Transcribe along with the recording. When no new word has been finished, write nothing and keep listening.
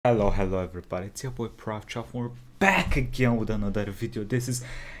Hello everybody, it's your boy Prof. We're back again with another video. This is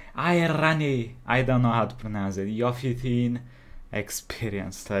Airani, I don't know how to pronounce it, Iofifteen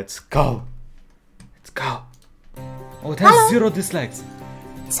Experience. Let's go! Let's go! Oh, it has 0 dislikes.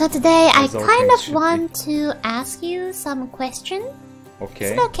 So today I kind of want to ask you some question. Okay.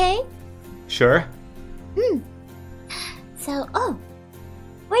 Is it okay? Sure. So,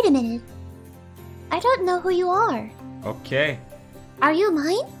 wait a minute. I don't know who you are. Okay. Are you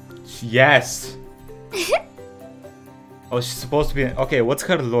mine? Yes. Oh, she's supposed to be... Okay, what's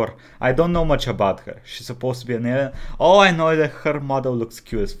her lore? I don't know much about her. She's supposed to be an alien. All I know is that her model looks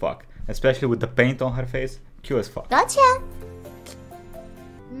cute as fuck. Especially with the paint on her face. Cute as fuck. Gotcha.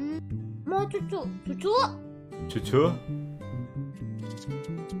 Chuchu. Chuchu?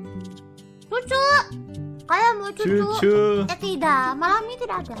 Chuchu. Kayak mau cucu. Tidak, malam ini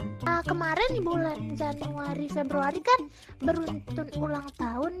tidak ada. Kemarin di bulan Januari Februari kan beruntun ulang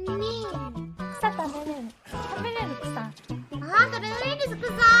tahun nih. Satame.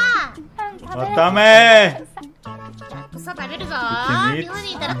 Otame!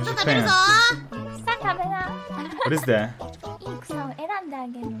 What is that?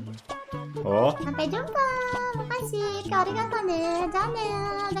 Oh. Sampai jumpa. Makasih. Arigato ne.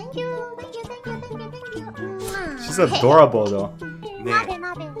 Thank you. She's adorable though.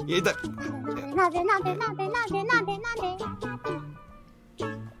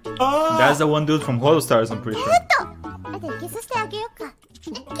 That's the one dude from Hololive, I'm pretty sure.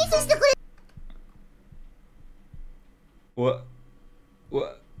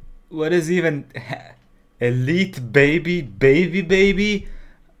 What is even elite baby?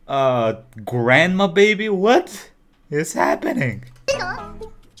 Grandma baby? What is happening?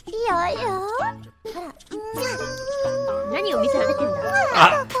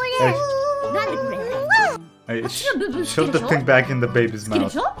 Shove the thing back in the baby's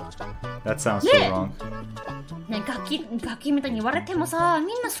mouth. That sounds so wrong.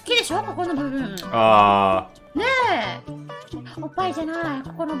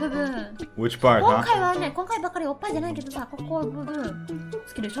 Which part, huh?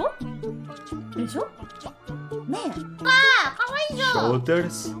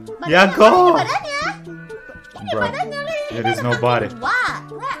 Shoulders? Yeah, go! Bro, there is no body.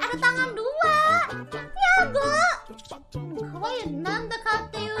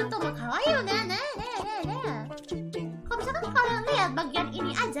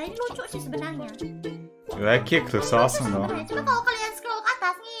 That kick looks awesome though.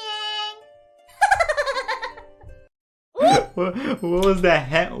 What was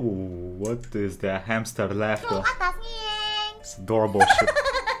that what is that hamster laughter? It's adorable shit.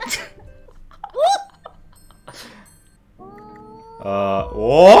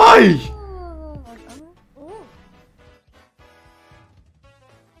 Oi!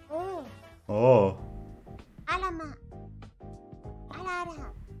 Oh.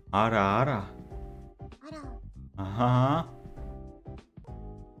 Ara.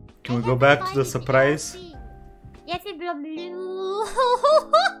 Can we go back to the surprise? Yes, it blue.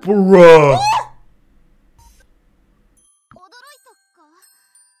 Bro.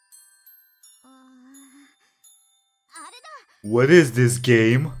 What is this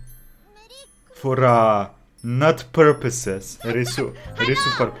game? For nut purposes. Risu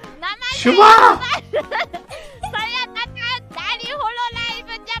Shuma!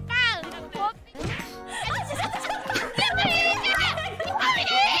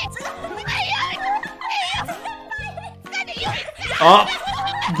 Oh!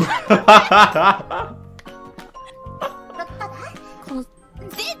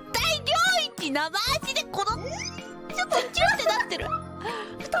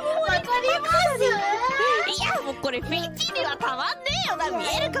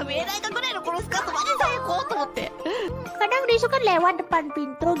 Kadang dia suka lewat depan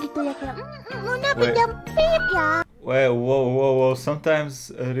pintu gitu ya kayak Luna pinjam pip ya. Wait, whoa. Sometimes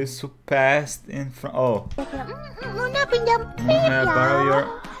Risu passed in front. Oh. Luna pinjam pip ya. Borrow your...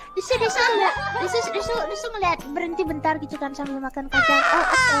 Disu ngeliat berhenti bentar gitu kan sambil makan kacang.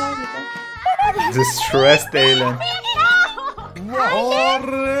 Oh, gitu. Distressed alien.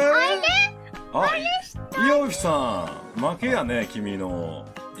 Iofifteen-負けやね、君の。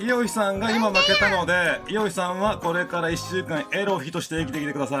Iofifteenが今負けたので、Iofifteenはこれから1週間エロフィとして生きてき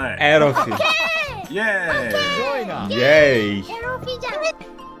てください。エロフィ。イェーイ。イェイ。エ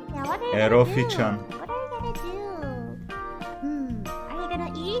ロフィちゃん。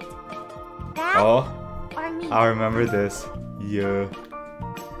Oh, I remember this. Yeah.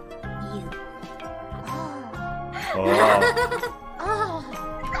 Oh.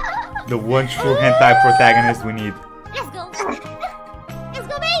 The one true hentai protagonist we need. Let's go. Let's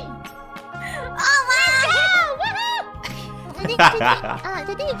go, baby. Jadi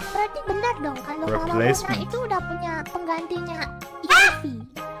berarti benar dong kalau Muna itu udah punya penggantinya Yofi.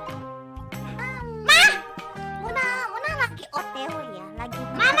 Muna lagi OTW ya, lagi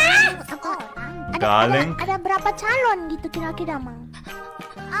Mama. Ada berapa calon gitu kira-kira, Mang?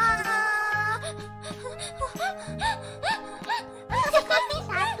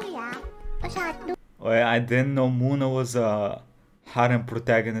 Satu ya. Satu. Well, I didn't know Muna was a harem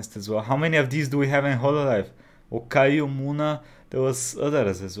protagonist as well. How many of these do we have in Hololive? Okayu, Muna, there was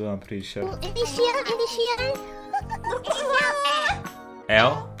others as well, I'm pretty sure. Initial.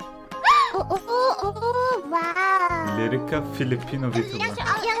 L? Wow. Lyrica, Filipino VTuber.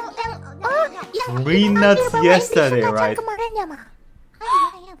 Yang Three nuts yesterday, right? Kemarin ya, Ma?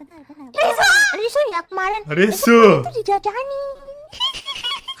 Iya, benar. Risu ya kemarin. Risu! Itu dijajani.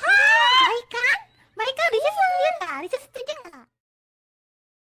 Baik kan? Risu setuju nggak?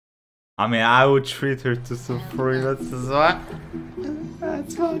 I mean, I would treat her to some free nuts as well.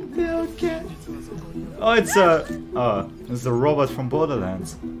 That's okay. Oh, it's a robot from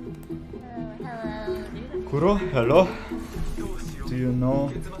Borderlands. Kuro, hello. Do you know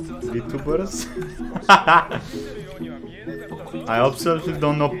VTUBERS? I absolutely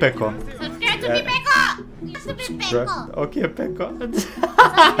don't know Peko. Subscribe to me, Peko! Okay, Peko.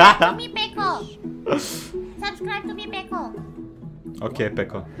 Subscribe to me, Peko! Subscribe to me, Peko! Okay,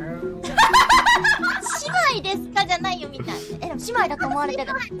 Peko. 姉妹ですかじゃないよみたい。でも姉妹だと思われて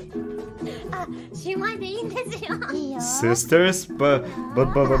る。あ、姉妹でいいんですよ。いいよ。Sisters? But,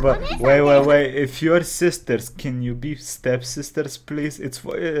 wait. If you're sisters, can you be stepsisters, please? It's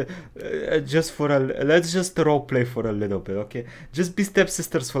for, just for let's just roleplay for a little bit, okay? Just be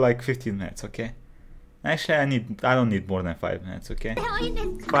stepsisters for like 15 minutes, okay? Actually, I don't need more than 5 minutes, okay?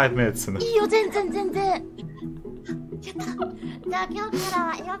 5 minutes enough. いいよ、全然。ちょっと、じゃあ今日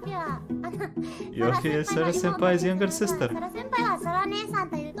からヨピはYofi is Sarah Senpai's younger sister. サラ先輩はサラ姉さ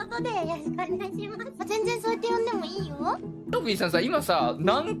んということでよろしくお願いします。全然そうやって呼んでもいいよ。ヨピーさんさ、今さ、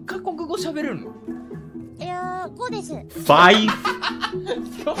何カ国語喋れるの？いやー、5です。5? 5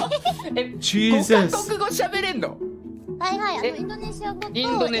カ国語喋れんの？はい、インドネ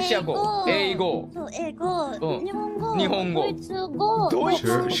シア語と英語、日本語、ドイツ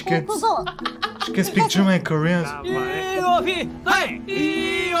語、She can speak German and Korean. Iofifteen!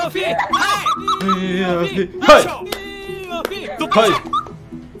 Hi!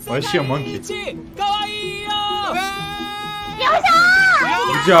 Why is she a monkey? Good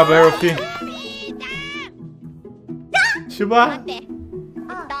job, Airani. Shiba?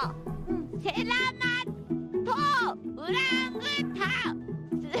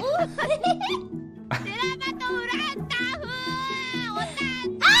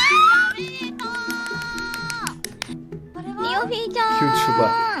 Iofifteen ち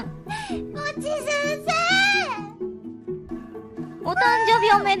ゃん、こっち先生、お誕生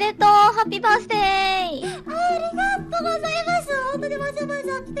日おめでとう、ハッピーバースデー。ありがとうございます。本当にわざわ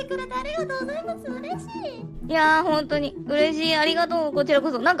ざ来てくれてありがとうございます。嬉しい。いやー、本当に嬉しい。ありがとう。こちら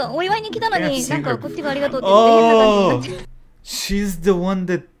こそ。なんかお祝いに来たのに、なんかこっちがありがとうって言って変な感じになっちゃう。She's the one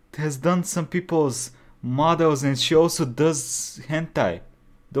that has done some people's models and she also does hentai.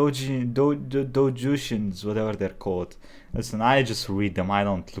 Dojushins, whatever they're called. Listen, I just read them, I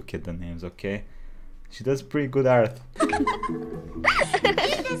don't look at the names, okay? She does pretty good art.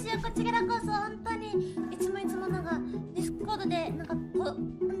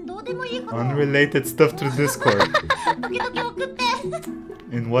 Unrelated stuff through Discord.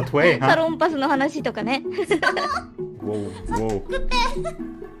 In what way, huh? サロンパスの話とかね。Whoa.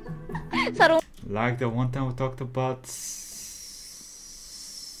 Like the one time we talked about...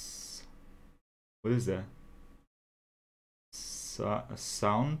 What is that?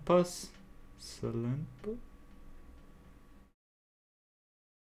 Sound pass? Silent pass?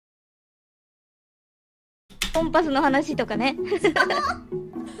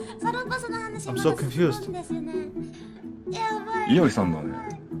 I'm so confused. Ioi-san だね。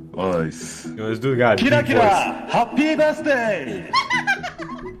おいっす。Yo, this dude got a キ deep ラキラ voice. ハッピーバースデー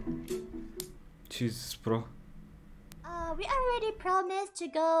Jesus, bro. We already promised to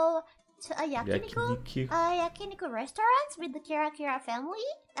go to a yakiniku restaurant with the Kira family.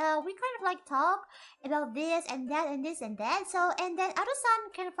 We kind of like talk about this and that and this and that. So, and then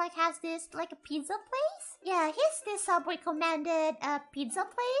Ado-san kind of like has this like a pizza place. Yeah, he's this recommended pizza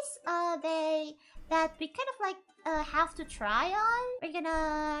place. That we kind of like have to try on. We're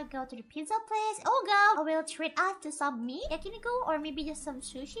gonna go to the pizza place. Oga will treat us to some meat, yakiniku, or maybe just some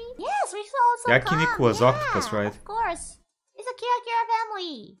sushi. Yes, we should also Yakiniku come. was octopus, right? Of course. It's a Kira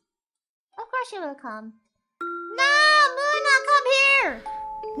family. Of course she will come. No, Muna, come here.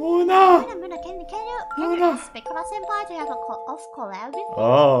 Muna! Muna, can you ask Pekora Senpai to have a collab with me?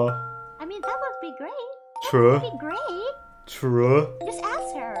 Oh. I mean, that would be great. True. That would be great. True. Just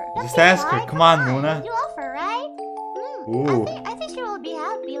ask her. Just ask her. Come on, Nuna. You love her, right? Ooh. I think she will be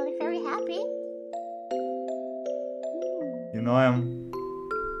happy, like very happy. You know him.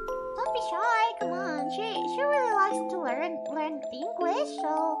 Don't be shy. Come on. She really likes to learn English,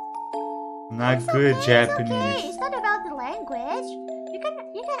 so. Not good Japanese. It's okay. It's not about the language. You can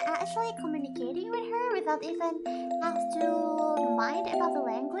actually communicating with her without even have to mind about the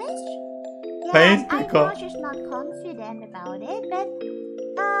language. Yes, I know she's not confident about it, but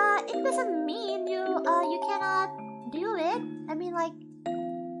it doesn't mean you cannot do it. I mean, like,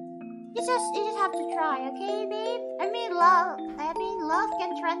 you just have to try, okay, babe? I mean, love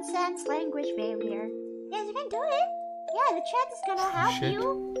can transcend language barrier. Yes, you can do it. Yeah, the chat is gonna help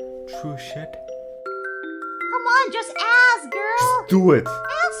you. True shit. Come on, just ask, girl. Just do it.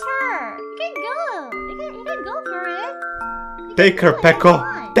 Ask her. You can go. You can go for it. Take her,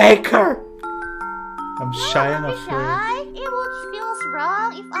 Peko. Take her. I'm shy and afraid. Shy. It would feel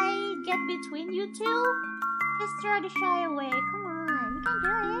wrong if I get between you two. Just try to shy away. Come on, you can do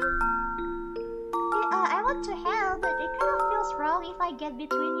it. I want to help, but it kind of feels wrong if I get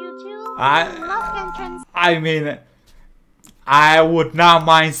between you two. I mean, I would not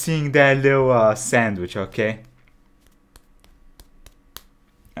mind seeing that little sandwich, okay?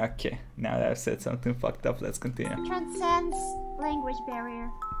 Okay, now that I've said something fucked up, let's continue. Transcends language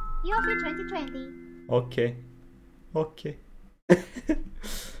barrier. Yofi 2020. Okay. Okay.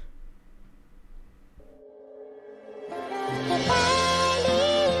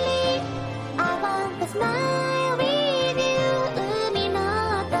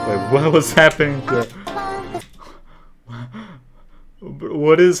 Wait, what was happening there?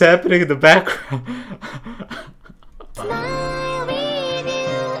 What is happening in the background?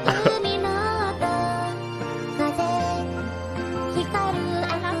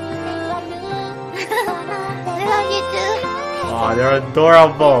 Oh, they're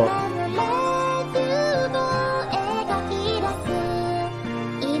adorable.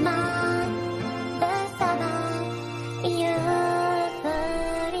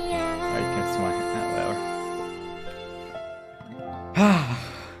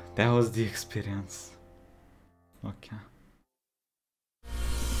 That was the experience. Okay.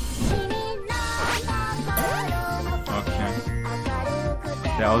 Okay.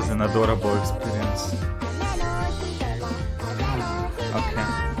 That was an adorable experience. Okay.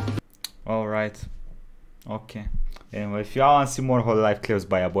 Alright. Okay. Anyway, if y'all want to see more Hololive clips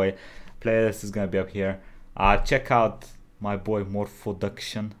by a boy, playlist is gonna be up here. Check out my boy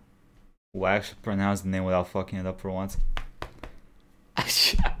Morphoduction, who I actually pronounced the name without fucking it up for once.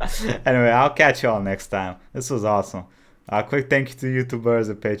 Anyway, I'll catch y'all next time. This was awesome. Quick thank you to YouTubers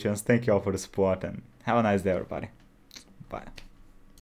and Patreons. Thank you all for the support and have a nice day, everybody. Bye.